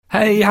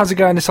Hey, how's it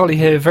going? It's Ollie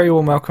here. Very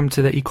warm welcome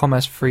to the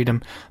E-Commerce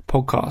Freedom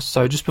podcast.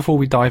 So just before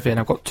we dive in,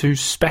 I've got two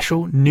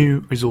special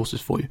new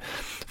resources for you.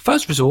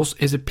 First resource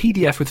is a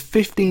PDF with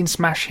 15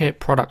 smash hit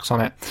products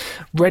on it,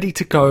 ready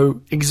to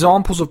go,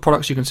 examples of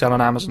products you can sell on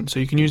Amazon. So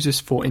you can use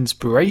this for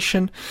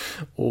inspiration,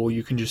 or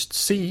you can just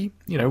see,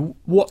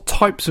 what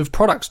types of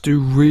products do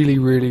really,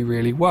 really,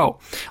 really well.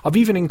 I've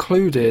even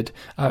included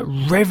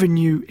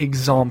revenue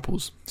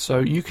examples. So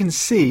you can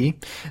see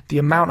the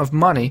amount of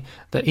money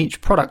that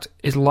each product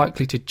is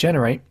likely to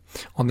generate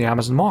on the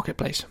Amazon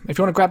marketplace. If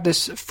you want to grab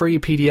this free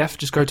PDF,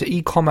 just go to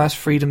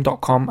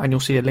ecommercefreedom.com and you'll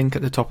see a link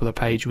at the top of the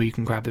page where you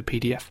can grab the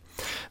PDF.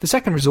 The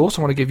second resource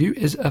I want to give you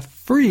is a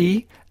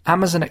free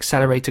Amazon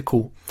Accelerator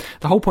call.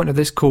 The whole point of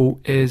this call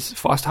is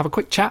for us to have a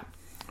quick chat,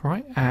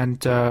 right?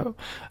 And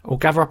we'll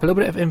gather up a little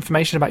bit of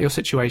information about your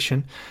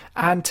situation,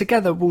 and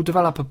together we'll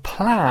develop a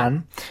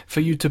plan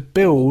for you to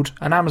build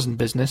an Amazon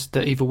business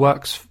that either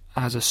works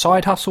as a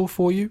side hustle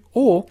for you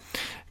or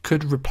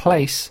could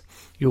replace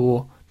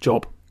your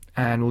job.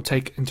 And we'll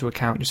take into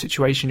account your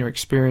situation, your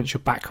experience, your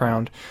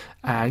background,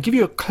 and give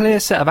you a clear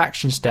set of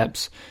action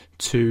steps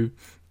to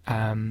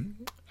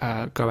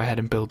go ahead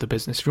and build the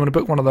business. If you want to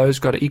book one of those,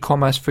 go to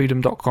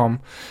ecommercefreedom.com,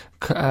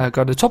 go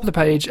to the top of the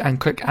page and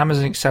click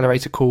Amazon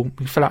Accelerator Call. You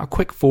can fill out a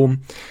quick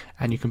form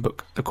and you can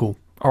book the call.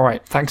 All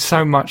right, thanks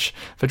so much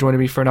for joining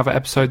me for another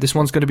episode. This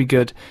one's going to be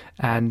good,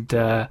 and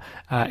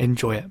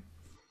enjoy it.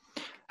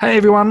 Hey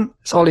everyone,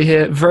 it's Ollie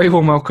here. Very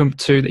warm welcome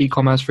to the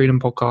E-Commerce Freedom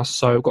Podcast.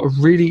 So I've got a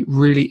really,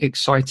 really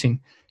exciting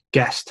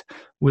guest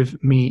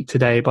with me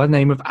today by the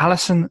name of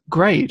Alison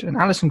Grade. And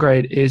Alison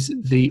Grade is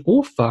the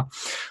author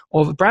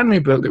of a brand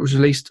new book that was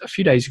released a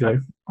few days ago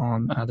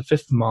on the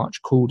 5th of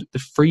March called The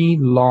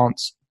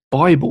Freelance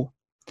Bible.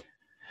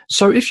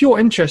 So if you're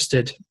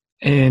interested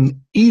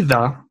in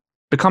either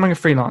becoming a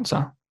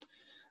freelancer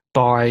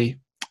by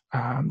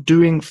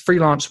doing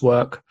freelance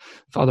work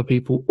for other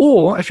people,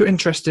 or if you're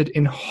interested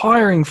in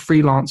hiring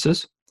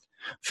freelancers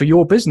for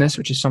your business,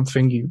 which is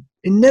something you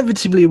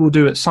inevitably will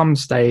do at some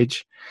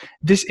stage,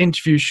 this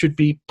interview should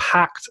be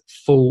packed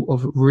full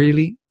of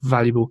really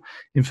valuable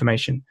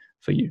information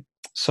for you.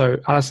 So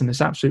Alison,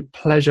 it's an absolute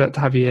pleasure to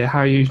have you here.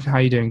 How are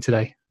you doing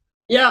today?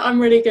 Yeah, I'm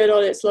really good,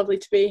 Ollie. It's lovely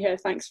to be here.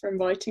 Thanks for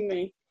inviting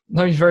me.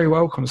 No, you're very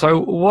welcome.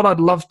 So what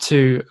I'd love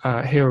to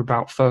hear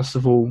about, first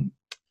of all,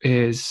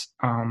 is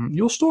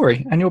your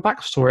story and your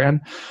backstory,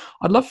 and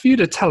I'd love for you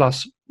to tell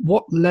us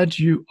what led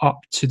you up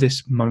to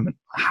this moment.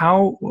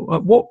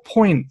 At what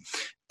point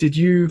did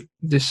you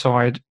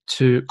decide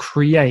to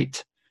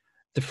create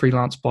the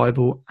Freelance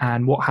Bible,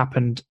 and what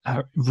happened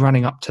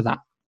running up to that?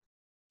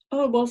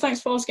 Oh, well,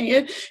 thanks for asking.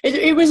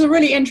 It was a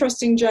really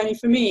interesting journey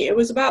for me. It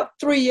was about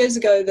 3 years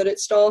ago that it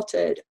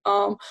started.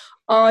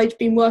 I'd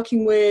been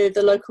working with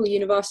a local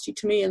university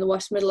to me in the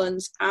West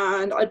Midlands,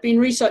 and I'd been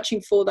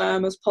researching for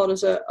them as part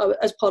of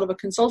a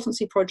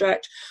consultancy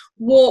project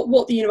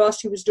what the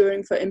university was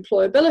doing for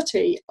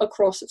employability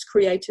across its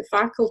creative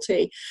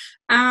faculty.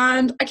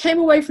 And I came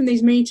away from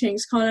these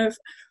meetings kind of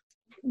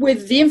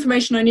with the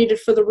information I needed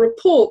for the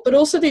report, but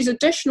also these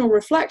additional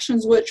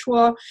reflections, which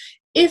were,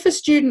 if a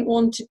student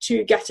wanted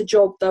to get a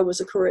job, there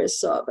was a careers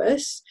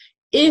service.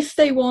 If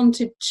they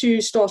wanted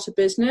to start a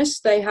business,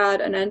 they had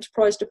an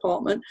enterprise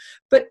department.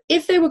 But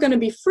if they were going to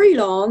be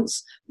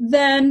freelance,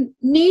 then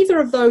neither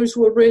of those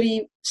were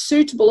really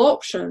suitable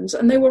options,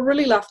 and they were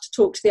really left to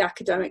talk to the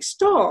academic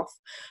staff.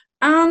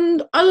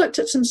 And I looked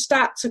at some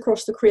stats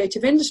across the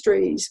creative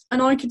industries,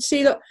 and I could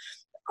see that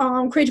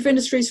Creative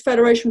Industries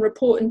Federation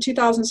report in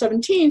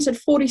 2017 said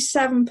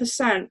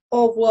 47%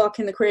 of work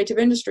in the creative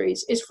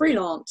industries is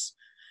freelance,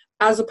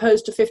 as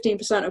opposed to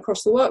 15%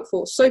 across the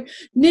workforce. So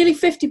nearly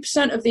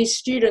 50% of these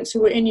students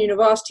who were in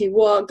university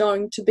were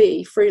going to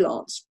be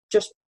freelance.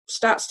 Just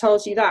stats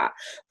tells you that.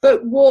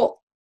 But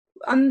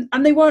and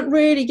they weren't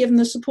really given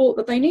the support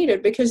that they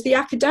needed, because the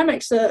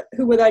academics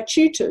who were their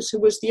tutors, who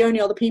was the only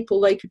other people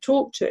they could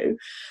talk to,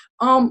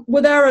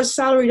 were there as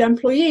salaried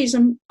employees,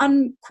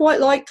 and quite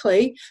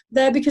likely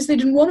there because they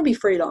didn't want to be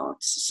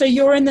freelance. So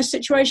you're in this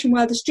situation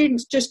where the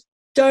students just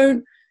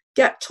don't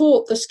get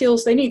taught the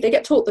skills they need. They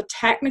get taught the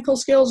technical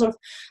skills of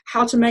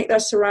how to make their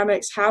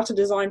ceramics, how to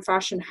design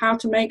fashion, how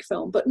to make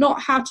film, but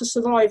not how to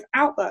survive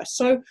out there.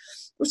 So it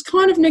was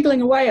kind of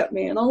niggling away at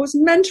me. And I was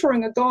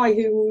mentoring a guy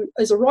who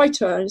is a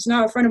writer and is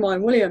now a friend of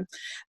mine, William.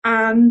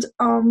 And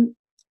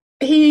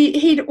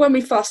he when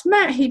we first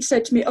met, he'd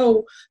said to me,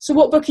 "Oh, so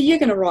what book are you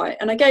going to write?"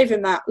 And I gave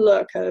him that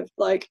look of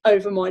like,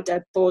 over my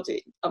dead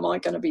body, am I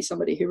going to be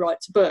somebody who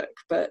writes a book?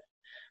 But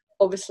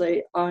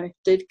obviously I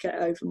did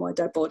get over my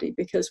dead body,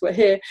 because we're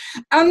here.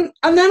 And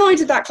then I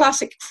did that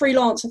classic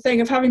freelancer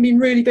thing of having been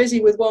really busy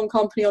with one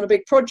company on a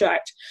big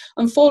project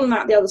and fallen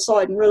out the other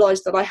side and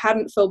realised that I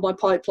hadn't filled my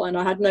pipeline.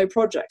 I had no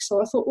projects. So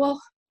I thought,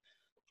 well,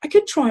 I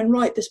could try and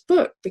write this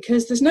book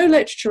because there's no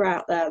literature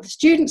out there. The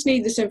students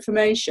need this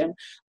information.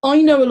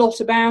 I know a lot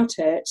about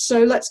it,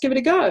 so let's give it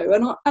a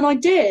go. And I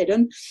did.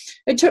 And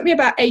it took me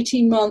about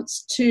 18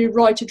 months to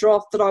write a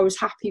draft that I was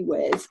happy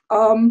with,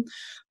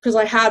 because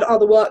I had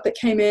other work that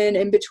came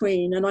in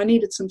between, and I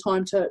needed some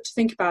time to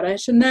think about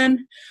it. And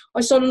then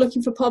I started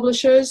looking for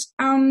publishers,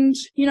 and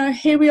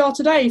here we are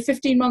today,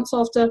 15 months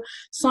after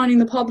signing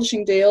the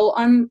publishing deal.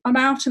 I'm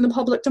out in the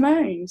public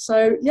domain.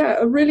 So yeah,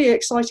 a really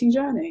exciting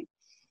journey.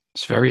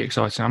 It's very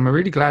exciting. I'm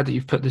really glad that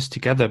you've put this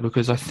together,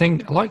 because I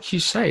think, like you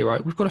say,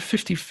 right, we've got a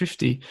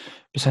 50%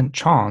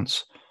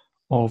 chance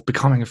of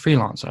becoming a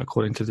freelancer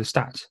according to the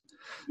stats.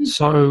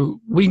 So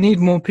we need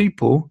more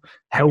people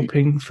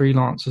helping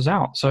freelancers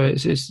out. So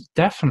it's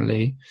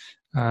definitely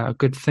a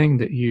good thing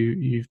that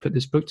you've put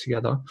this book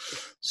together.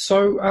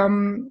 So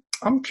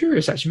I'm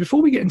curious, actually,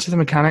 before we get into the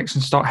mechanics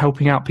and start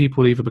helping out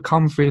people either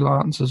become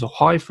freelancers or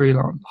hire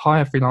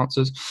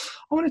freelancers,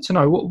 I wanted to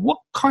know what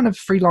kind of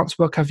freelance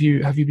work have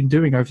you been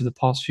doing over the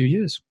past few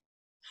years?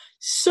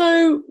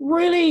 So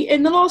really,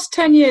 in the last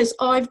 10 years,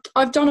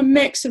 I've done a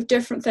mix of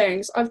different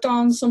things. I've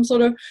done some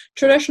sort of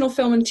traditional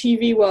film and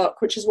TV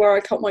work, which is where I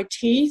cut my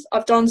teeth.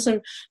 I've done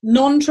some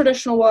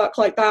non-traditional work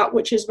like that,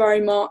 which is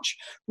very much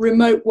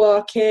remote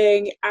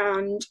working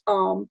and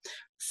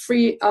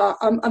free.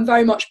 I'm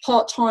very much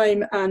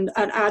part-time and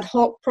ad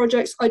hoc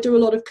projects. I do a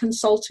lot of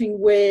consulting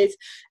with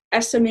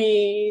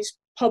SMEs,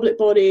 public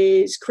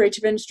bodies,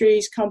 creative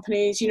industries,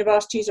 companies,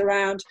 universities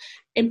around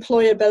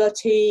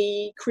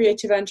employability,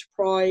 creative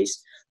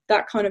enterprise,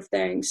 that kind of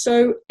thing.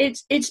 So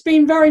it's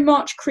been very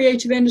much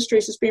creative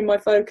industries has been my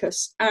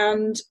focus.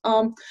 And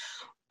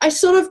I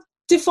sort of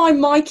define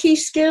my key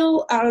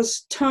skill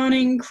as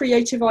turning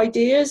creative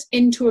ideas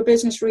into a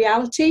business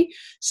reality.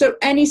 So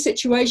any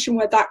situation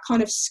where that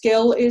kind of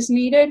skill is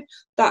needed,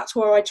 that's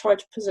where I try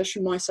to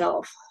position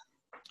myself.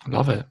 I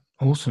love it.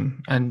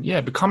 Awesome. And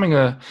yeah, becoming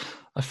a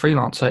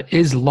freelancer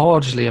is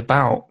largely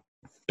about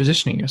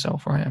positioning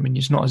yourself, right? I mean,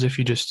 it's not as if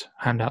you just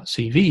hand out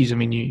CVs. I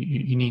mean,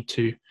 you need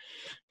to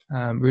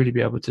really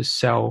be able to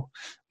sell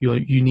your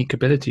unique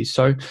abilities.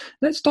 So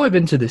let's dive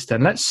into this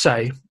then. Let's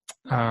say,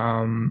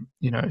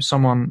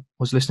 someone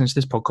was listening to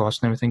this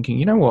podcast and they were thinking,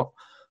 you know what,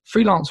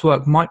 freelance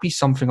work might be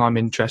something I'm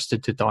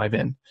interested to dive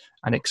in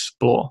and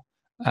explore.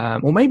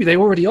 Or maybe they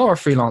already are a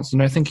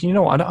freelancer, thinking, you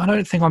know what, I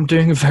don't think I'm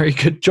doing a very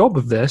good job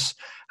of this.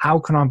 How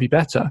can I be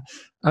better?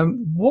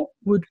 What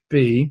would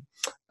be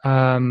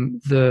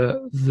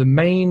the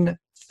main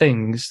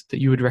things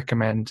that you would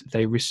recommend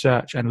they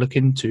research and look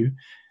into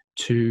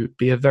to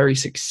be a very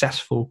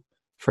successful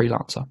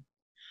freelancer?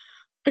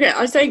 Okay,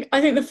 I think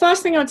the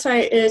first thing I'd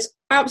say is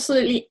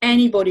absolutely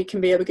anybody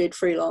can be a good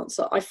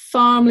freelancer. I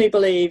firmly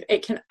believe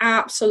it can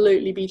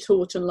absolutely be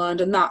taught and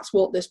learned, and that's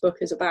what this book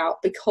is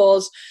about,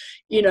 because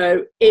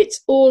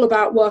it's all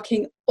about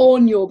working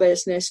on your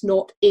business,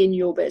 not in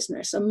your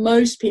business. And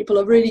most people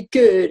are really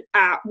good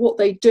at what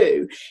they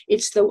do.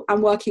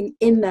 And working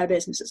in their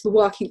business. It's the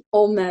working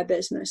on their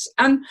business.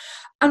 And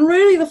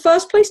really the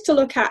first place to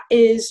look at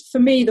is, for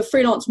me, the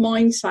freelance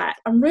mindset,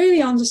 and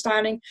really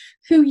understanding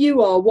who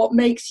you are, what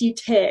makes you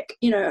tick,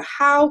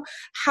 how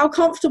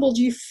comfortable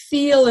do you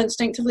feel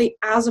instinctively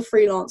as a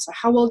freelancer?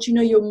 How well do you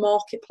know your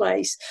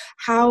marketplace?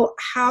 How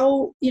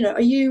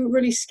are you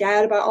really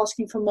scared about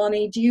asking for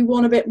money? Do you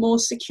want a bit more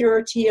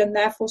security and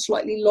therefore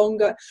slightly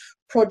longer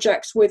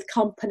projects with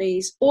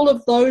companies? All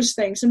of those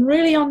things, and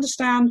really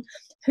understand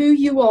who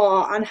you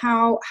are and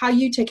how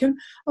you take them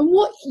and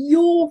what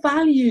your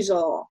values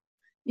are.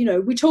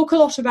 We talk a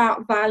lot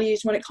about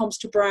values when it comes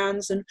to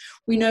brands, and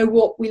we know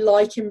what we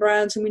like in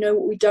brands and we know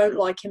what we don't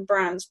like in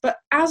brands. But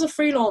as a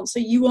freelancer,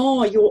 you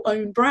are your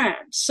own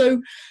brand.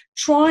 So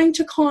trying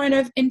to kind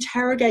of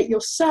interrogate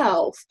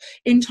yourself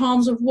in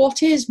terms of,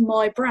 what is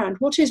my brand?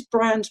 What is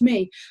brand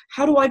me?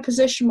 How do I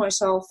position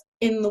myself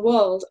in the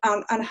world?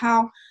 And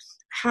how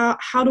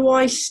do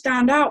I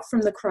stand out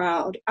from the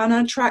crowd and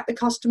attract the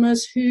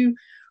customers who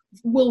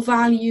will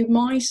value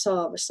my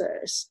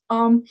services?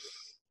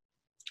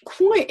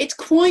 It's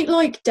quite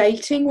like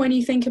dating when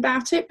you think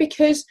about it,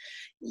 because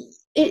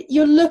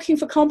you're looking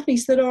for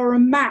companies that are a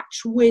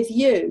match with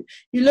you.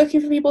 You're looking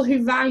for people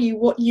who value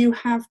what you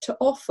have to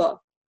offer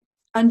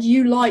and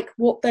you like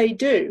what they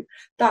do.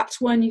 That's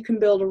when you can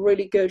build a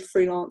really good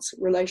freelance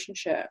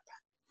relationship.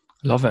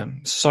 Love it.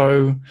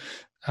 So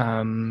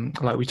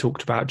like we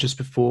talked about just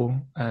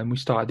before we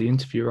started the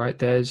interview, right,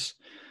 there's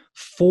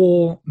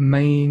 4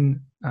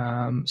 main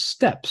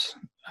steps,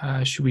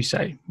 should we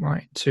say,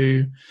 right,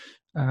 to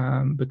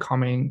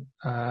becoming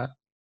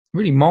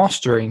really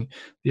mastering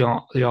the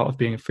art of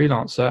being a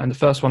freelancer. And the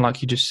first one,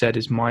 like you just said,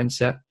 is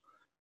mindset.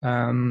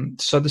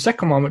 So the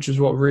second one, which is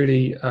what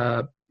really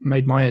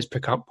made my ears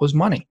pick up, was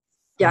money.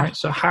 Yeah. Right?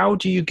 So how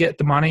do you get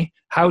the money?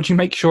 How do you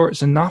make sure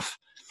it's enough?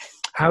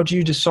 How do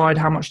you decide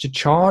how much to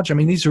charge? I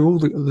mean, these are all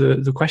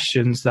the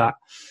questions that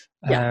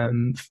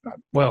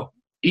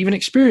even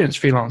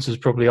experienced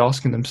freelancers probably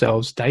asking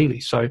themselves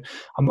daily. So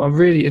I'm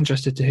really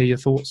interested to hear your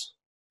thoughts.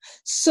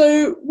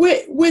 So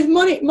with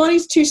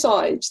money's two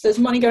sides. There's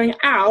money going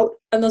out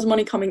and there's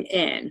money coming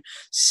in.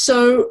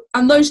 So,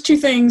 and those two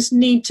things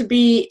need to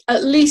be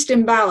at least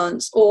in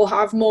balance or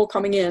have more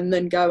coming in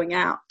than going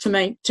out to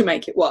make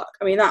it work.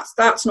 I mean,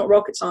 that's not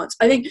rocket science.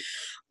 I think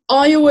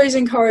I always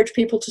encourage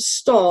people to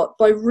start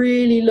by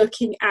really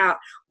looking at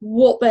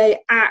what they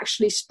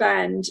actually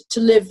spend to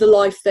live the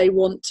life they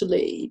want to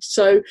lead.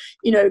 So,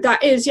 that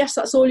is, yes,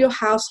 that's all your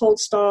household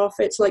stuff.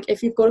 It's like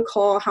if you've got a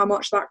car, how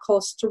much that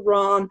costs to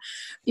run,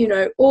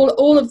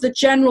 all of the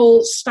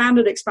general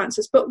standard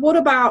expenses. But what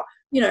about,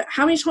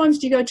 how many times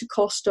do you go to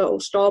Costa or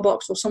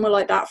Starbucks or somewhere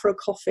like that for a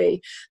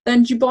coffee?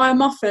 Then do you buy a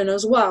muffin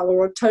as well,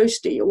 or a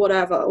toasty or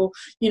whatever? Or,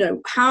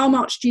 how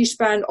much do you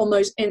spend on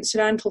those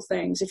incidental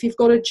things? If you've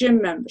got a gym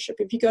membership,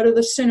 if you go to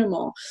the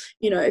cinema,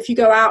 if you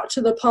go out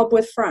to the pub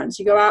with friends,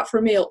 you go out for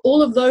a meal,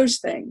 all of those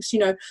things,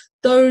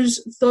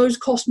 those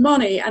cost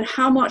money. And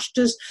how much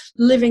does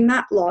living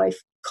that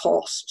life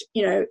cost?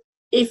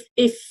 If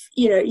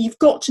you've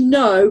got to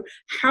know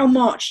how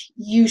much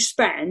you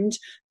spend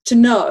to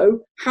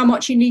know how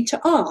much you need to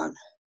earn.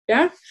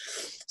 Yeah.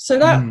 So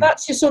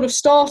that's your sort of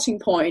starting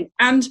point.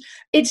 And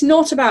it's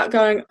not about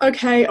going,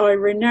 okay, I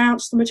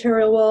renounce the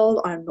material world.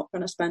 I'm not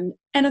going to spend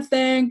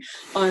anything.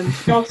 I'm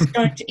just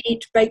going to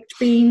eat baked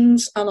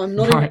beans and I'm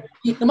not even going to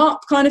eat them up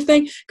kind of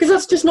thing, because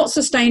that's just not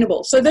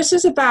sustainable. So this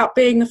is about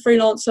being the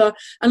freelancer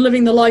and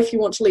living the life you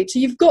want to lead. So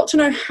you've got to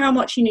know how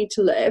much you need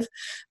to live.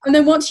 And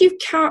then once you've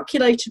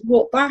calculated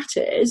what that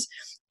is,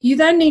 you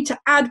then need to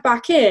add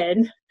back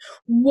in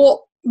what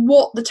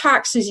the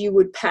taxes you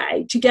would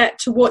pay to get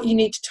to what you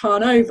need to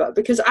turn over.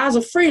 Because as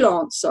a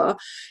freelancer,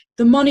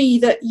 the money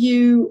that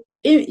you'll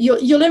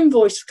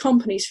invoice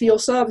companies for your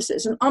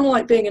services, and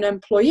unlike being an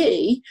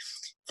employee,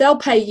 they'll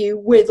pay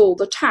you with all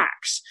the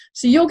tax.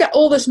 So you'll get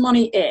all this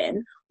money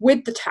in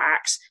with the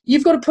tax.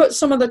 You've got to put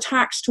some of the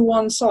tax to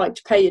one side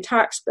to pay your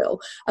tax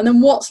bill, and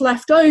then what's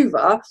left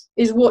over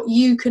is what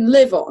you can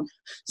live on.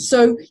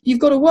 So you've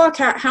got to work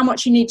out how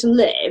much you need to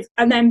live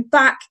and then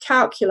back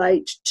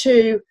calculate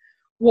to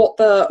what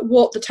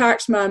the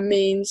taxman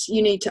means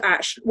you need to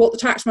what the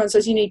taxman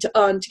says you need to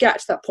earn to get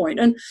to that point.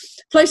 And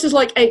places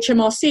like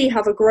HMRC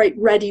have a great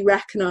ready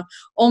reckoner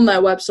on their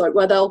website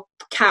where they'll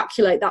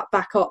calculate that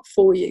back up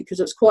for you,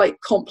 because it's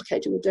quite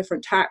complicated with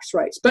different tax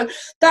rates. But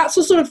that's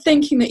the sort of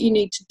thinking that you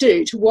need to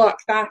do to work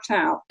that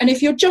out. And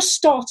if you're just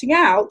starting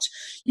out,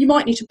 you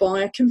might need to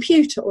buy a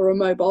computer or a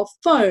mobile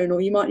phone,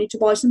 or you might need to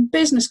buy some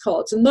business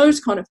cards and those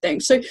kind of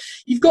things. So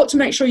you've got to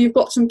make sure you've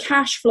got some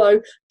cash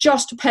flow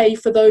just to pay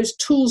for those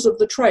tools of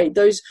the trade,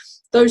 those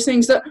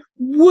things that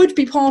would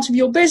be part of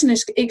your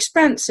business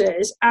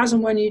expenses as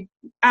and when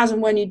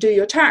you do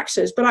your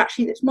taxes, but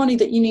actually it's money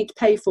that you need to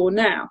pay for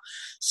now.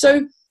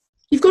 So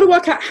you've got to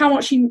work out how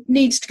much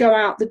needs to go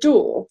out the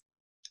door.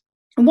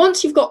 And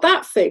once you've got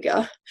that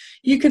figure,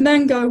 you can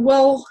then go,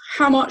 well,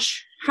 how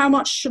much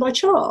should I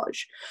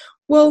charge?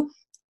 Well,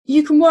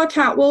 you can work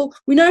out, well,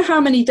 we know how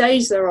many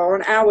days there are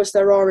and hours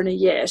there are in a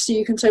year. So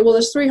you can say, well,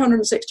 there's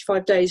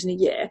 365 days in a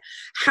year.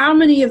 How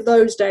many of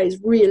those days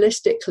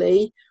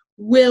realistically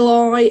will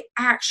I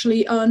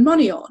actually earn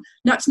money on?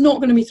 Now, it's not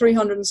going to be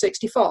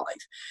 365,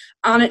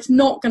 and it's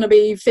not going to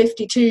be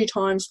 52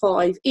 times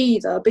 5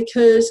 either,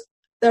 because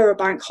there are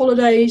bank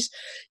holidays.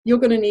 You're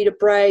going to need a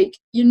break.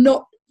 You're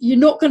not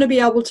going to be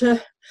able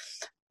to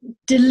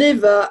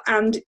deliver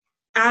and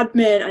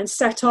admin and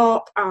set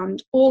up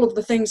and all of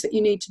the things that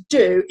you need to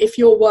do if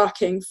you're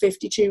working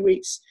 52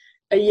 weeks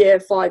a year,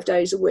 5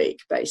 days a week,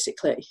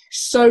 basically.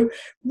 So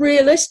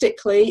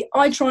realistically,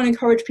 I try and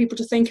encourage people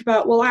to think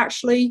about, well,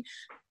 actually,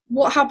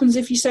 what happens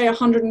if you say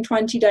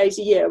 120 days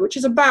a year, which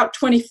is about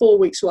 24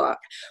 weeks work?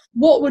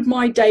 What would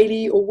my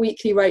daily or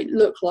weekly rate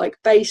look like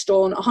based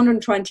on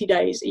 120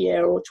 days a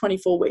year or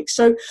 24 weeks?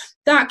 So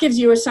that gives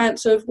you a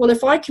sense of, well,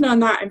 if I can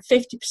earn that in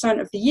 50%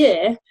 of the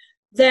year,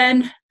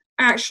 then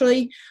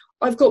actually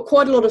I've got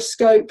quite a lot of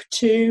scope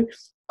to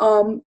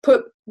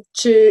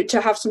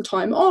to have some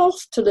time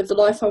off, to live the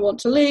life I want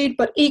to lead,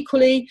 but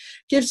equally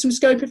give some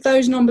scope if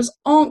those numbers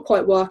aren't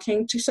quite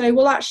working to say,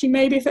 well, actually,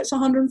 maybe if it's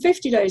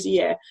 150 days a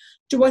year,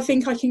 do I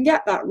think I can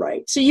get that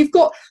rate? So you've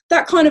got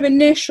that kind of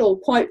initial,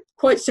 quite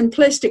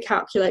simplistic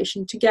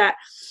calculation to get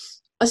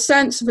a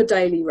sense of a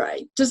daily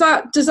rate. Does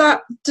that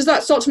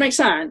start to make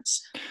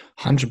sense?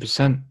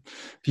 100%.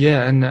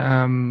 Yeah,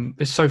 and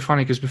it's so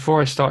funny because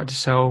before I started to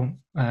sell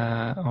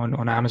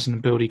on Amazon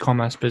and build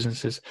e-commerce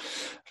businesses,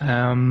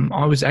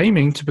 I was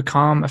aiming to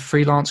become a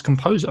freelance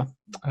composer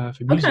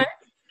for music. Okay.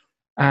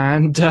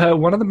 And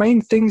one of the main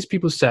things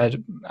people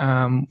said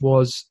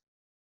was,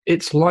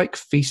 it's like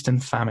feast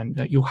and famine.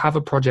 That you'll have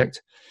a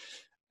project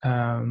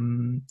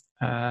and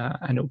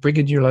it'll bring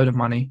in you a load of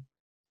money,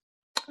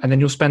 and then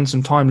you'll spend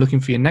some time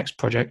looking for your next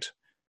project.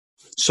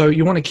 So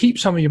you want to keep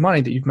some of your money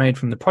that you've made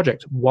from the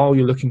project while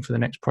you're looking for the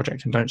next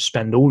project, and don't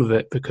spend all of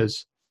it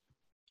because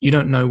you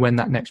don't know when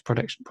that next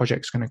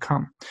project's going to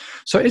come.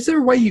 So is there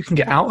a way you can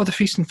get out of the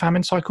feast and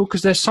famine cycle?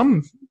 Because there's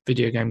some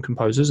video game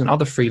composers and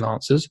other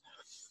freelancers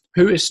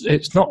who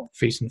it's not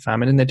feast and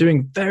famine, and they're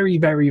doing very,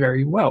 very,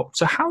 very well.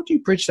 So how do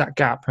you bridge that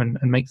gap and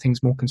make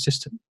things more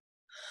consistent?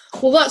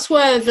 Well, that's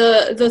where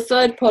the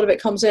third part of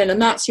it comes in,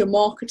 and that's your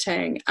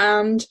marketing.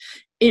 And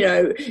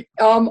I've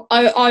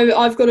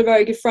got a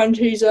very good friend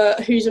who's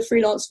a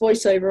freelance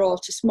voiceover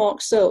artist,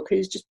 Mark Silk,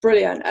 who's just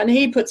brilliant, and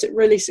he puts it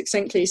really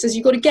succinctly. He says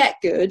you've got to get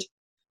good,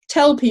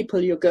 tell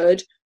people you're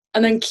good,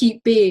 and then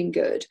keep being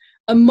good.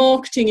 And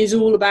marketing is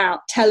all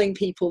about telling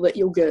people that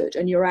you're good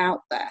and you're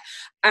out there.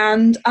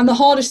 And the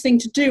hardest thing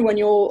to do when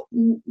you're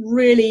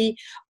really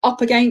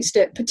up against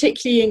it,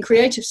 particularly in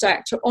creative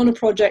sector, on a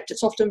project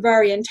that's often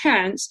very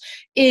intense,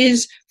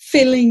 is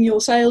filling your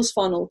sales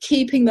funnel,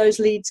 keeping those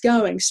leads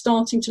going,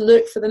 starting to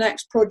look for the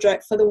next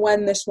project for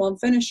when this one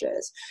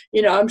finishes.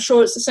 I'm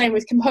sure it's the same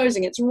with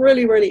composing. It's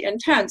really, really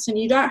intense, and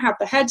you don't have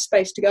the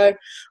headspace to go,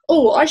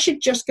 oh, I should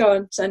just go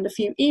and send a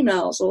few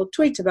emails or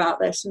tweet about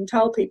this and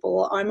tell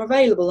people I'm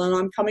available and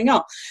I'm coming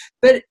up.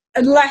 But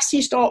unless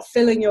you start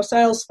filling your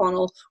sales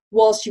funnel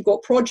whilst you've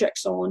got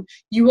projects on,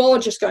 you are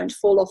just going to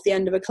fall off the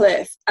end of a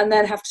cliff and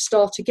then have to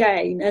start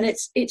again. And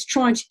it's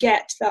trying to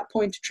get to that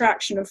point of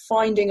traction of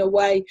finding a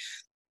way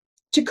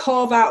to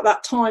carve out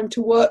that time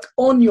to work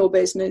on your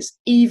business,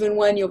 even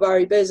when you're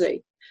very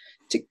busy,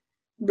 to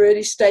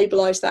really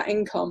stabilize that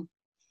income.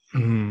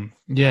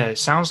 Yeah, it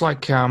sounds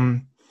like you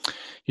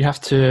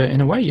have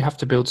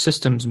to build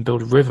systems and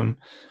build a rhythm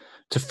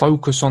to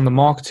focus on the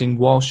marketing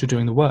whilst you're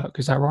doing the work.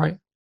 Is that right?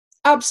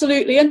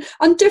 Absolutely. And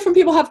different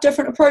people have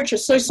different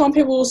approaches. So some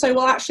people will say,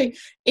 well, actually,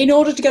 in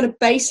order to get a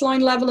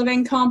baseline level of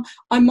income,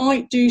 I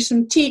might do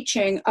some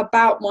teaching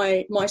about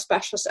my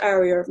specialist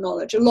area of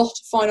knowledge. A lot of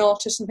fine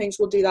artists and things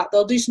will do that.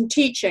 They'll do some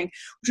teaching,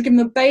 which will give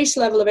them a base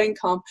level of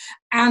income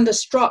and a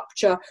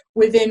structure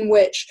within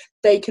which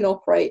they can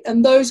operate.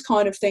 And those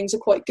kind of things are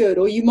quite good.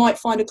 Or you might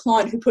find a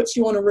client who puts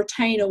you on a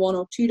retainer 1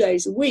 or 2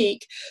 days a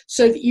week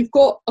so that you've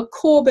got a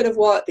core bit of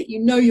work that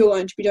you're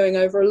going to be doing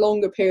over a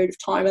longer period of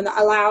time, and that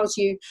allows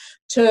you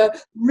to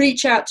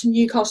reach out to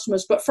new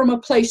customers, but from a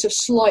place of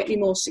slightly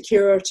more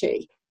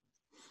security.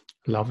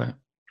 Love it.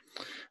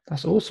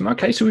 That's awesome.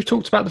 Okay, so we've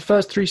talked about the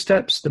first 3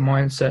 steps: the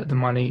mindset, the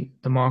money,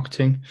 the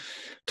marketing.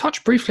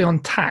 Touch briefly on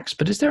tax,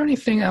 but is there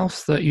anything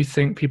else that you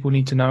think people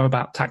need to know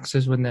about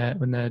taxes when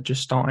they're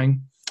just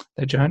starting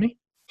their journey?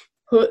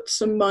 Put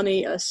some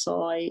money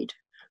aside.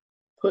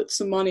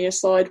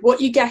 What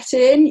you get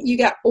in, you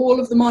get all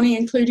of the money,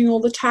 including all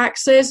the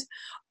taxes.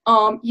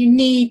 You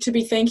need to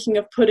be thinking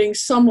of putting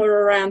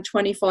somewhere around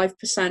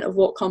 25% of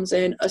what comes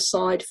in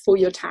aside for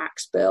your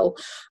tax bill.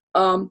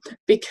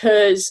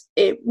 Because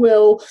it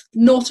will,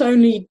 not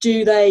only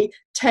do they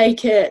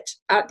take it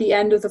at the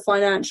end of the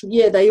financial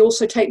year, they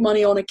also take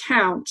money on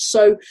account.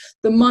 So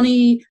the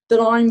money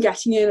that I'm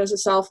getting in as a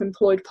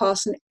self-employed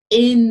person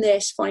in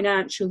this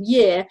financial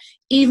year,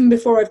 even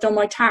before I've done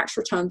my tax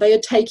return, they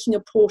are taking a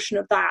portion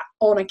of that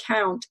on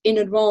account in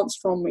advance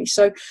from me.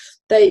 So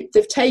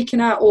they've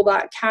taken out all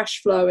that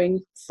cash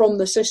flowing from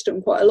the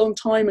system quite a long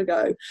time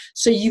ago.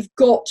 So you've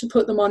got to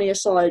put the money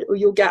aside, or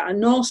you'll get a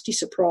nasty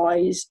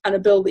surprise and a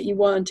bill that you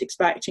weren't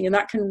expecting, and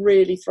that can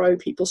really throw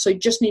people. So you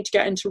just need to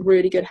get into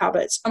really good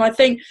habits. And I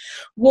think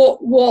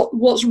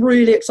what's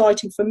really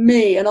exciting for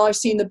me, and I've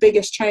seen the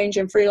biggest change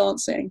in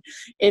freelancing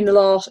in the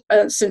last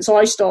since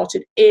I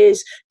started,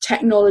 is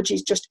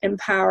technology's just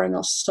empowering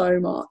us so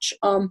much.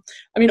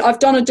 I've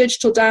done a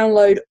digital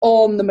download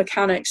on the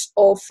mechanics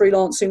of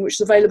freelancing, which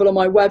is available on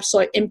my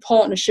website in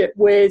partnership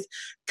with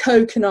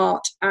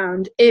Coconut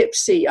and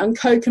Ipsy. And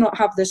Coconut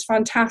have this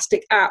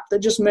fantastic app that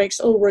just makes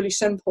it all really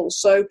simple.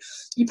 So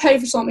you pay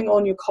for something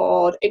on your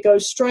card, it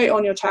goes straight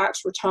on your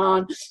tax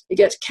return, it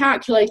gets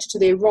calculated to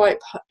the right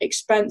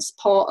expense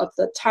part of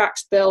the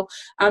tax bill,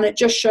 and it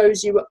just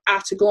shows you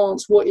at a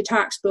glance what your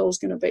tax bill is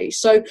going to be.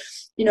 So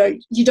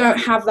you don't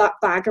have that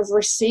bag of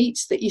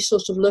receipts that you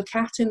sort of look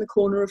at in the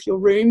corner of your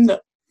room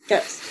that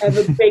gets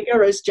ever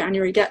bigger as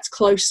January gets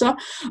closer.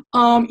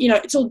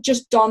 It's all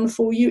just done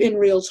for you in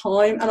real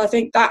time, and I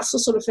think that's the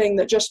sort of thing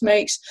that just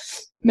makes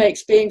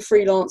being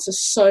freelancer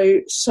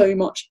so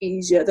much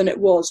easier than it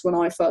was when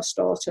I first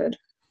started.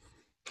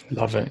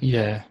 Love it.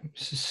 Yeah,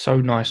 it's so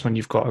nice when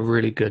you've got a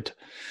really good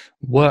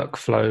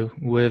workflow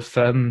with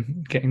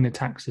getting the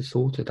taxes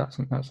sorted.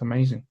 That's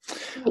amazing.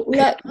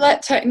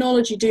 Let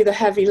technology do the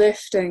heavy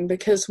lifting,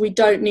 because we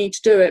don't need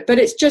to do it. But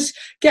it's just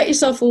get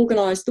yourself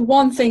organized. The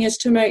one thing is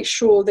to make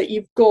sure that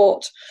you've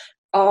got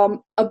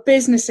a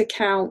business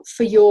account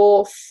for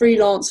your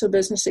freelancer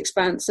business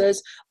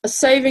expenses, a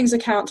savings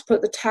account to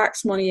put the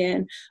tax money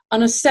in,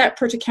 and a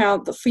separate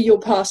account for your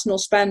personal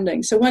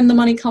spending. So when the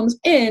money comes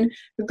in,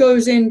 it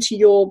goes into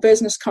your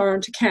business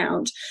current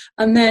account,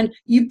 and then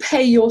you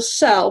pay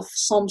yourself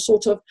some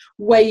sort of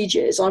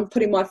wages. I'm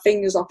putting my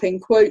fingers up in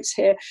quotes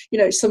here,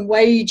 some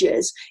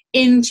wages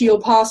into your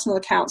personal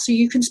account. So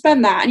you can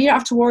spend that and you don't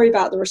have to worry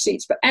about the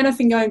receipts. But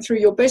anything going through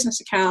your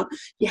business account,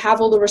 you have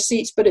all the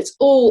receipts, but it's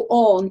all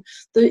on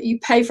you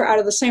pay for it out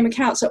of the same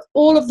account. So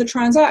all of the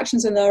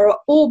transactions in there are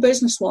all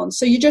business ones.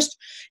 So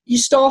you're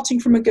starting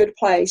from a good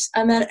place,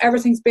 and then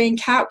everything's being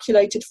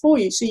calculated for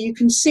you. So you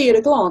can see at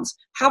a glance,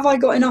 have I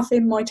got enough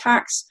in my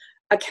tax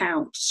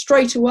account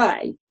straight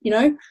away,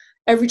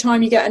 every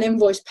time you get an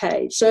invoice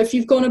paid. So if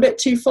you've gone a bit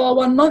too far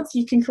one month,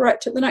 you can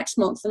correct it the next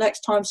month, the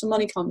next time some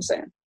money comes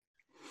in.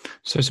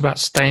 So it's about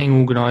staying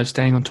organised,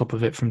 staying on top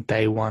of it from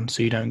day one,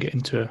 so you don't get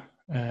into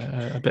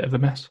a bit of a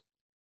mess.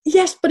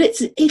 Yes, but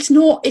it's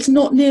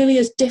not nearly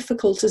as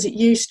difficult as it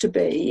used to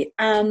be,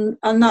 and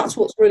that's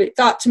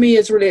that to me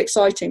is really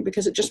exciting,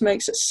 because it just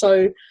makes it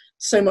so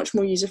much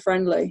more user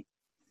friendly.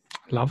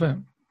 Love it.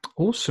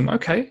 Awesome.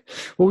 Okay.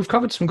 Well, we've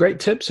covered some great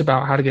tips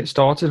about how to get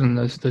started, and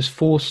there's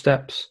 4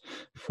 steps,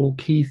 4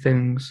 key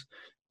things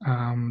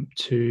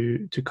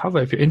to cover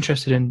if you're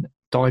interested in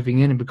diving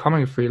in and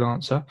becoming a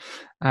freelancer.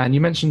 And you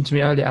mentioned to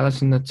me earlier,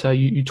 Alison, that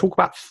you talk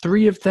about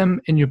 3 of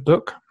them in your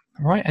book,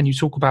 right? And you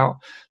talk about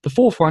the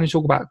 4th one, you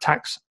talk about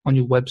tax on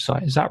your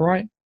website. Is that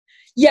right?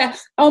 Yeah.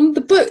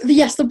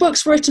 The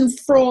book's written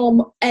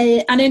from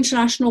an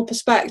international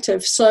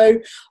perspective. So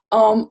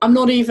I'm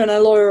not even a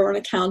lawyer or an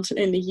accountant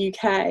in the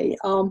UK.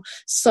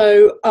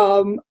 So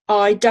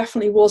I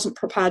definitely wasn't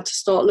prepared to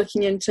start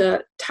looking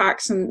into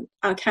tax and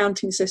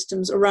accounting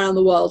systems around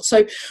the world.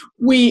 So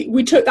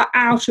we took that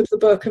out of the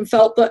book and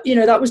felt that,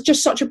 that was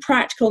just such a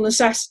practical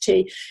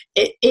necessity.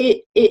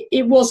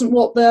 It wasn't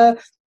what the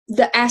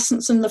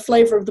essence and the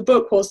flavor of the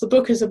book was. The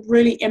book is a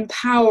really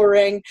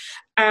empowering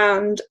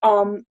and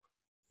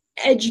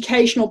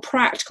educational,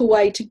 practical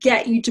way to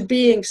get you to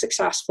being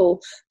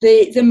successful.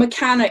 The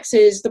mechanics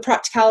is the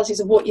practicalities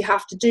of what you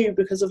have to do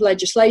because of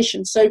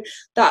legislation. So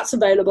that's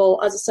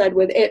available, as I said,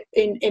 with it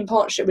in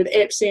partnership with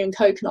IPSI and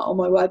Coconut on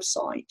my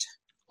website.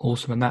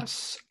 Awesome. And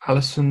that's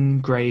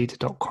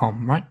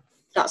alisongrade.com, right?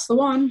 That's the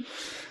one.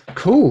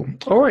 Cool.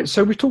 All right.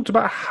 So we've talked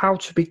about how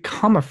to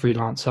become a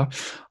freelancer.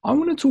 I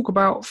want to talk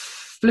about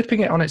flipping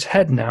it on its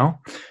head now.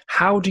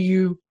 How do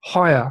you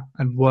hire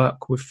and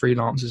work with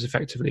freelancers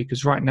effectively?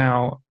 Because right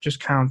now, just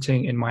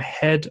counting in my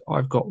head,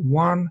 I've got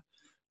 1,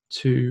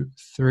 2,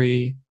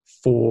 3,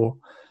 4,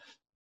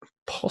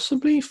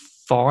 possibly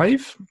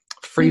 5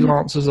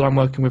 freelancers that I'm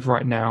working with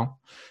right now.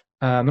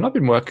 And I've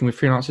been working with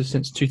freelancers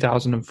since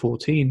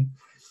 2014.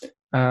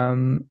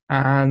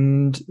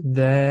 And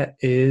there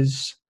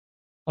is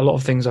a lot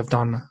of things I've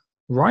done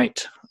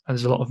right.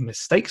 There's a lot of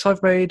mistakes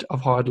I've made.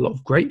 I've hired a lot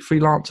of great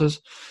freelancers.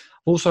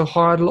 Also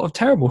hired a lot of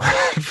terrible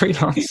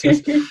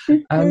freelancers.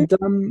 And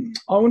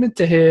I wanted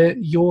to hear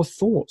your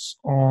thoughts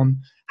on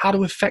how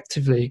to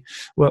effectively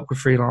work with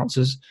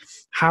freelancers,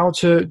 how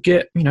to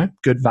get,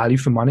 good value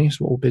for money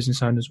is what all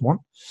business owners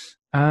want,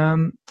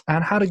 and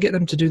how to get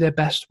them to do their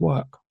best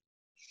work.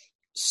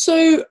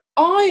 So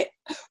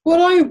what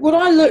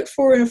I look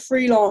for in a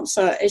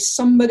freelancer is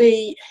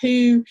somebody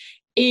who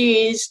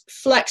is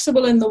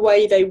flexible in the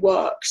way they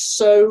work.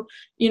 So,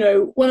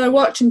 when I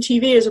worked in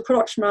TV as a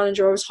production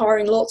manager, I was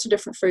hiring lots of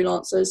different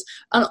freelancers,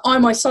 and I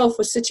myself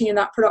was sitting in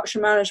that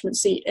production management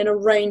seat in a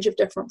range of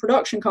different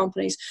production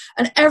companies.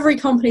 And every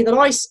company that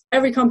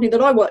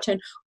I worked in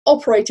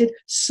operated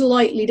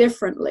slightly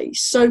differently.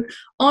 So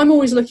I'm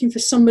always looking for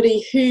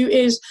somebody who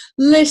is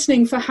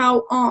listening for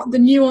how the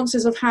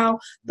nuances of how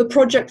the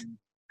project's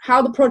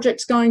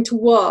going to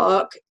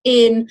work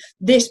in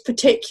this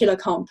particular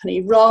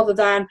company, rather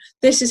than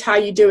this is how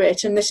you do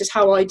it and this is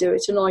how I do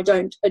it and I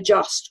don't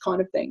adjust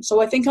kind of thing.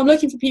 So I think I'm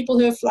looking for people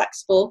who are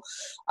flexible.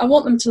 I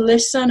want them to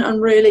listen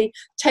and really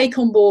take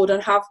on board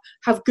and have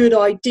good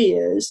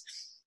ideas.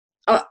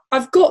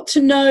 I've got to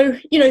know,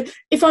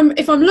 if I'm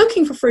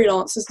looking for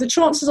freelancers, the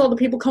chances are the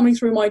people coming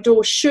through my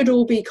door should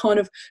all be kind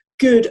of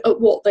good at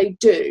what they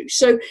do.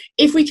 So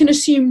if we can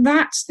assume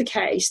that's the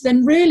case,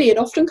 then really it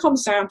often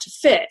comes down to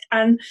fit.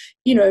 And,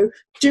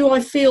 do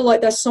I feel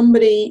like there's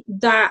somebody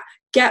that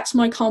gets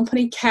my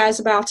company, cares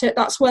about it?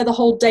 That's where the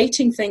whole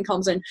dating thing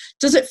comes in.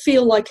 Does it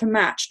feel like a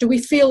match? Do we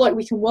feel like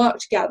we can work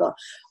together?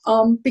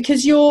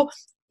 Because you're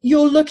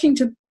looking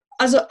to,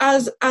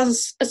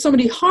 as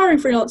somebody hiring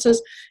freelancers,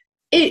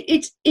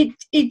 it's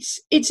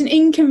an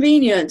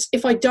inconvenience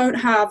if I don't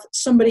have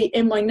somebody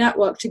in my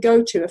network to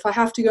go to, if I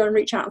have to go and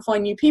reach out and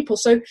find new people.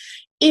 So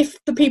if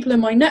the people in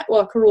my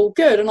network are all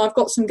good and I've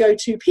got some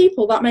go-to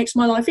people, that makes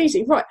my life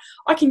easy. Right,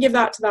 I can give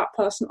that to that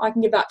person, I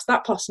can give that to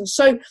that person.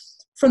 So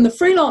from the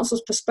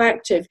freelancer's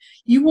perspective,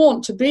 you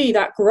want to be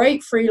that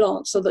great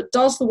freelancer that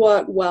does the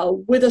work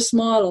well with a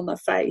smile on their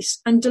face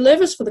and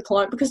delivers for the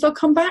client, because they'll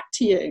come back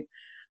to you.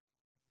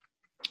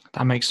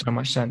 That makes so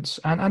much sense.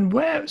 And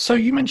where, so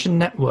you mentioned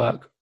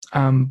network,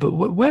 but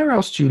where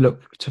else do you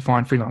look to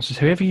find freelancers?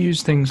 Have you ever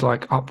used things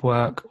like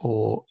Upwork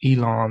or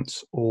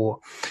Elance or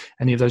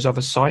any of those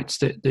other sites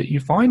that you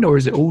find, or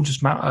is it all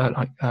just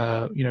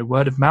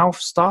word of mouth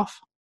stuff?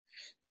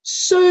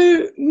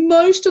 So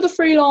most of the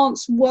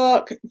freelance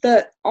work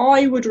that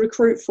I would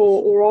recruit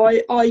for,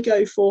 or I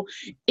go for,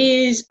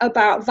 is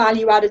about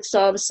value-added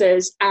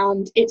services,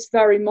 and it's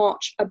very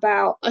much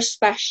about a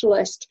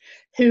specialist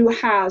who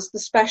has the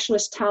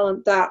specialist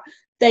talent that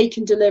they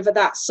can deliver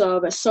that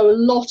service. So a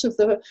lot of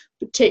the,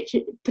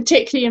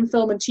 particularly in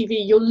film and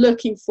TV, you're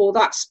looking for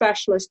that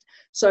specialist.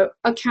 So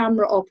a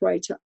camera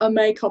operator, a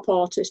makeup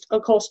artist, a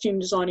costume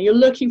designer. You're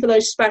looking for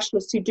those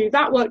specialists who do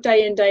that work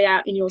day in, day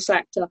out in your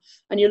sector,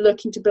 and you're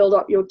looking to build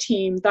up your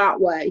team that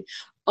way.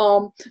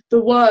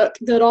 The work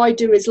that I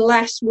do is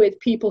less with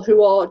people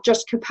who are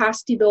just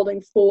capacity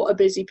building for a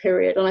busy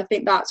period. And I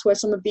think that's where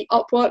some of the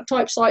Upwork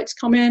type sites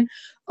come in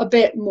a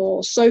bit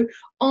more. So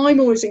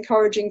I'm always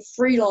encouraging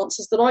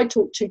freelancers that I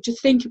talk to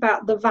think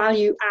about the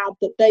value add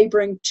that they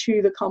bring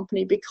to the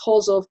company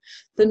because of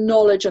the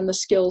knowledge and the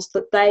skills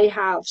that they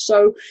have.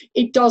 So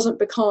it doesn't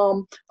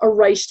become a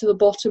race to the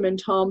bottom in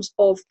terms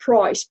of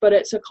price, but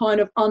it's a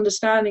kind of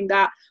understanding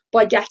that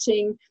by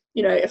getting,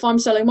 if I'm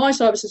selling my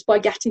services, by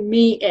getting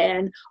me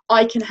in,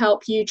 I can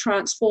help you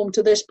transform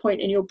to this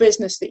point in your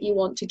business that you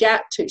want to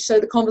get to. So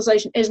the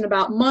conversation isn't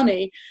about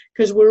money,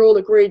 because we're all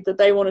agreed that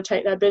they want to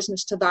take their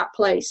business to that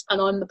place, and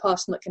I'm the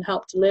person that can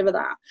help deliver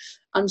that.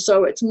 And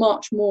so it's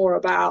much more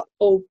about,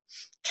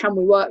 can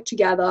we work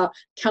together?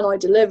 Can I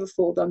deliver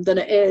for them? Than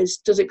it is,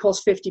 does it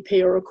cost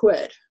 50p or a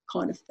quid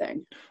kind of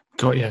thing.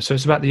 Got you. So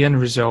it's about the end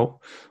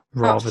result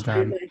rather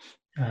Absolutely.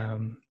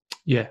 than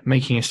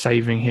making a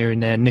saving here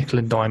and there, nickel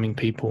and diming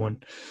people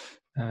and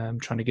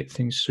trying to get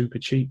things super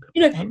cheap.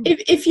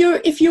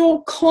 If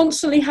you're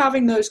constantly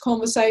having those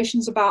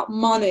conversations about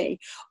money,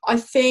 I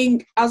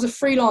think as a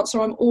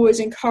freelancer, I'm always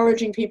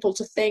encouraging people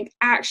to think,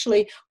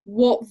 actually,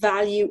 what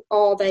value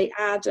are they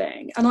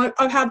adding? And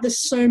I've had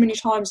this so many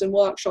times in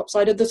workshops.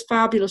 I did this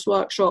fabulous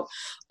workshop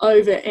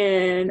over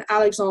in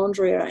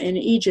Alexandria in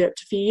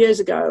Egypt a few years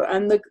ago,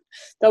 and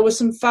there were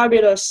some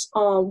fabulous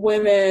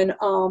women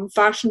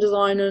fashion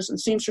designers and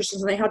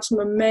seamstresses, and they had some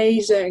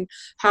amazing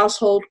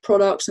household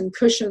products and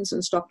cushions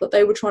and stuff that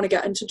they were trying to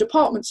get into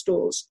department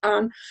stores.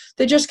 And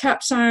they just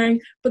kept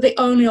saying, but they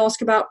only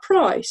ask about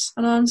price.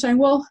 And I'm saying,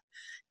 well,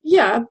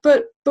 yeah,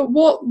 but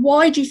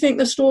why do you think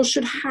the stores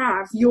should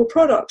have your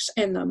products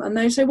in them? And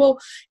they say, well,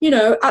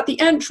 at the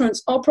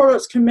entrance, our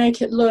products can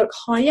make it look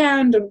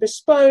high-end and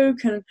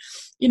bespoke and,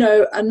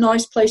 a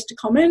nice place to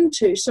come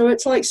into. So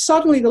it's like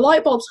suddenly the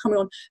light bulbs coming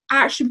on.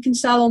 Actually, we can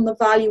sell on the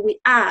value we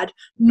add,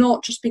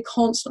 not just be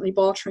constantly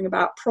bartering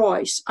about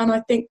price. And I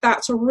think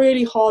that's a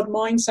really hard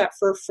mindset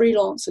for a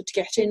freelancer to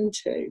get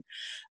into.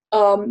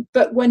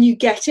 But when you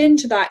get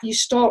into that, you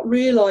start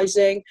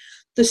realizing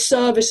the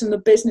service and the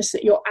business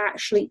that you're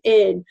actually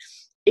in.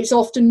 It's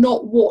often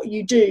not what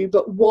you do,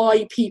 but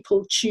why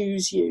people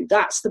choose you.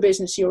 That's the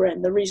business you're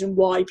in, the reason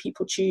why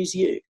people choose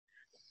you.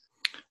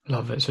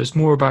 Love it. So it's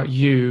more about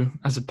you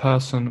as a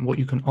person, what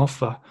you can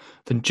offer,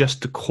 than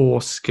just the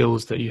core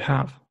skills that you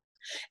have.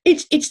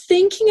 It's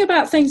thinking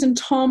about things in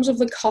terms of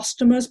the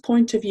customer's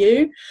point of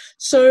view.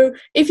 So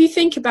if you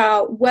think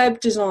about web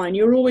design,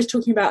 you're always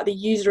talking about the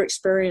user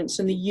experience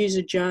and the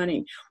user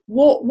journey.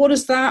 What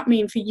does that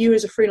mean for you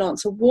as a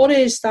freelancer? What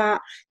is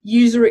that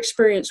user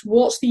experience?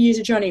 What's the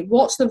user journey?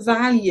 What's the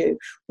value?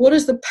 What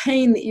is the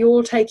pain that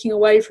you're taking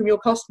away from your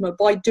customer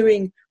by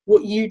doing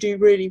what you do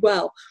really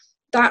well?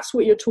 That's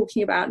what you're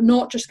talking about,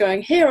 not just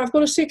going, here, I've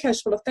got a suitcase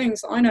full of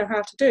things that I know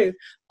how to do.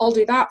 I'll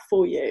do that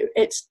for you.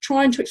 It's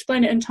trying to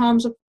explain it in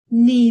terms of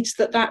needs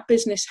that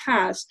business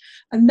has.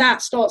 And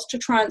that starts to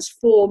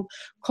transform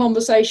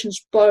conversations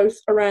both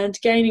around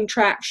gaining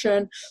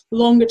traction,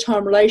 longer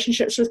term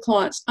relationships with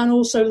clients, and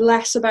also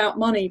less about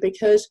money,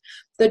 because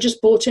they're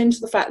just bought into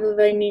the fact that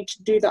they need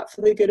to do that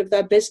for the good of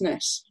their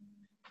business.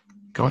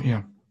 Got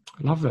you.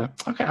 Love it.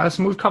 Okay,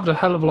 Alison, we've covered a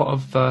hell of a lot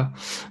of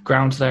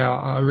ground today.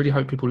 I really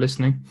hope people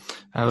listening,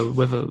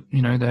 whether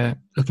they're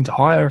looking to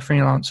hire a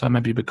freelancer,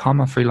 maybe become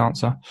a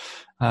freelancer,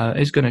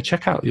 is going to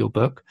check out your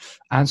book,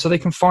 and so they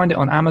can find it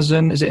on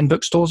Amazon. Is it in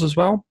bookstores as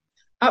well?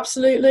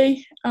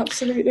 Absolutely. And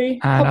published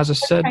as I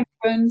said,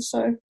 Penguin,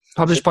 so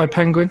published by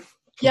Penguin.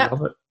 Yeah,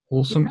 love it.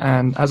 Awesome. Yeah.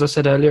 And as I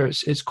said earlier,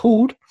 it's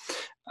called.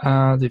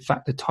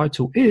 The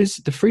title is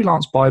The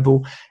Freelance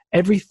Bible: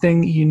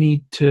 Everything You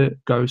Need to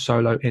Go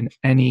Solo in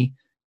Any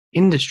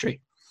Industry,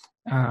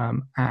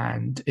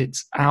 and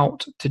it's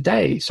out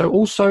today. So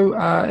also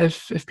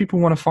if people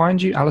want to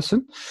find you,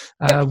 Alison,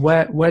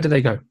 where do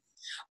they go?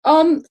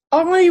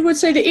 I would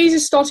say the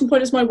easiest starting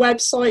point is my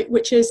website,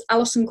 which is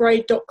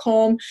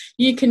alisongrade.com.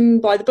 You can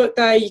buy the book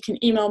there, you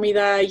can email me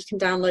there, you can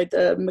download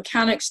the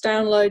mechanics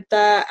download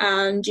there,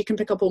 and you can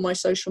pick up all my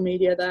social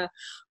media there,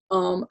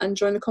 and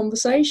join the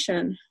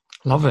conversation.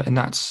 Love it. And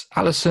that's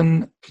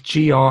Alison,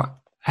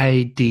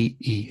 Grade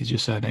is your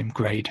surname,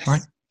 Grade,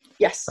 right?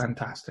 Yes.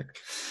 Fantastic.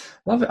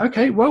 Love it.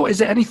 Okay. Well, is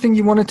there anything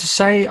you wanted to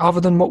say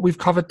other than what we've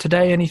covered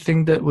today?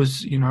 Anything that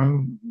was, you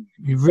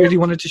really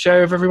wanted to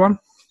share with everyone?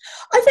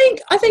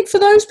 I think for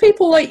those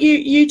people like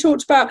you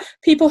talked about,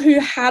 people who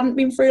hadn't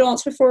been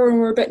freelance before and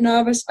were a bit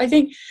nervous, I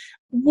think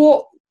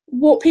what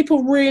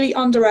people really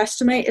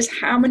underestimate is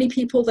how many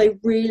people they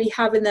really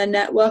have in their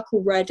network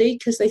already,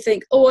 because they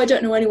think, I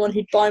don't know anyone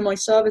who'd buy my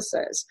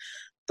services.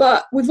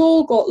 but we've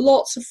all got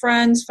lots of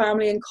friends,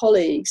 family and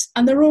colleagues,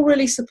 and they're all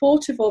really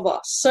supportive of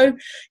us. So,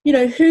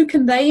 who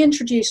can they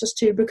introduce us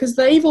to? Because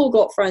they've all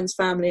got friends,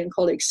 family and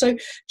colleagues. So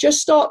just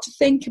start to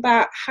think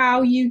about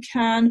how you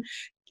can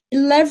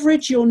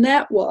leverage your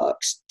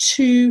networks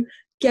to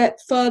get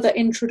further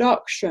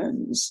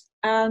introductions.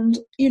 And,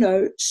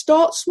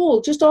 start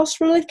small, just ask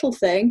for a little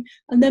thing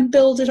and then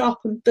build it up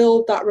and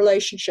build that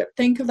relationship.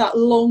 Think of that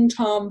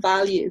long-term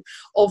value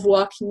of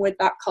working with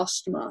that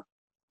customer.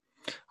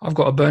 I've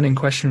got a burning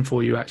question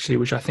for you, actually,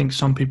 which I think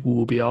some people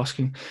will be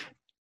asking.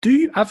 Do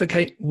you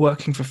advocate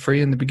working for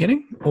free in the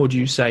beginning, or do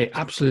you say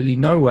absolutely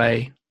no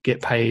way, get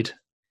paid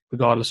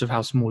regardless of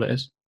how small it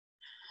is?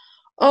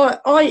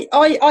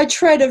 I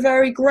tread a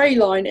very grey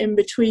line in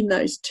between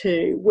those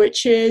two,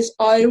 which is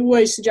I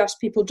always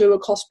suggest people do a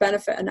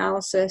cost-benefit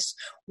analysis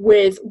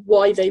with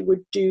why they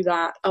would do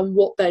that and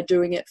what they're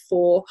doing it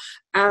for,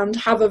 and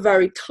have a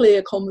very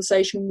clear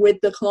conversation with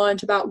the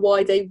client about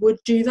why they would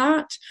do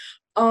that.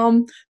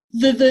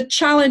 The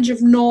challenge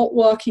of not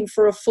working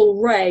for a full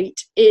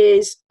rate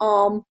is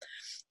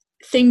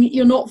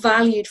you're not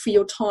valued for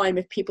your time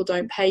if people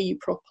don't pay you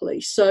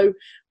properly. So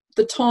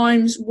the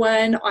times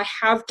when I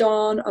have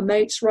done a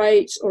mate's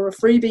rate or a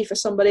freebie for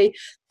somebody,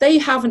 they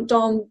haven't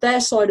done their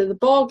side of the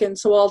bargain.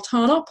 So I'll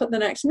turn up at the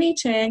next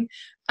meeting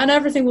and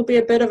everything will be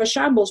a bit of a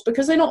shambles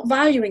because they're not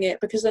valuing it,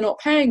 because they're not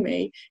paying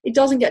me. It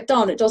doesn't get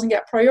done. It doesn't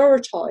get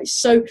prioritized.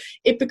 So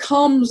it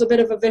becomes a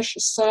bit of a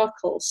vicious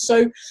circle.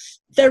 So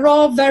there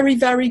are very,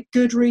 very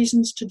good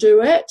reasons to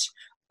do it.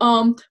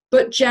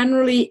 But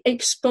generally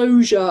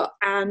exposure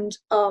and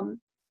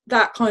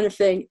that kind of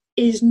thing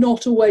is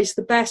not always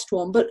the best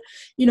one. But,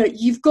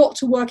 you've got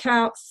to work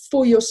out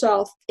for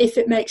yourself if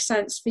it makes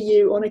sense for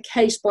you on a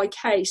case by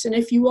case. And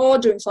if you are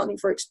doing something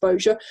for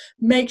exposure,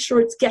 make sure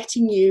it's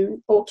getting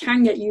you or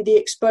can get you the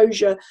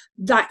exposure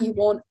that you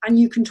want and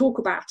you can talk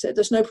about it.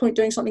 There's no point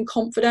doing something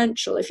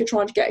confidential if you're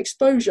trying to get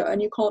exposure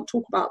and you can't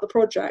talk about the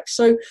project.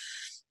 So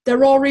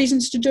there are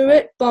reasons to do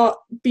it, but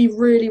be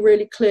really,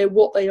 really clear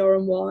what they are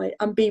and why,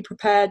 and be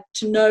prepared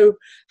to know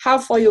how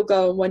far you'll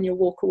go and when you'll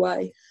walk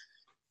away.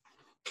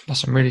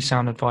 That's some really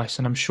sound advice,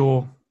 and I'm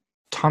sure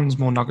tons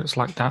more nuggets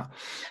like that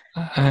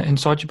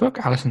inside your book,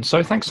 Alison.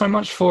 So thanks so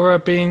much for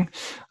being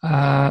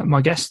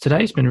my guest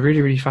today. It's been a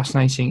really, really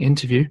fascinating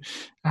interview,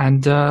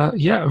 and I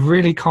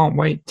really can't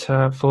wait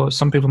for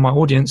some people in my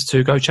audience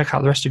to go check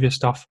out the rest of your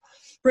stuff.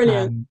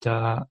 Brilliant.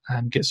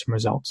 And get some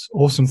results.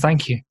 Awesome.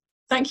 Thank you.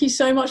 Thank you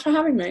so much for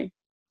having me.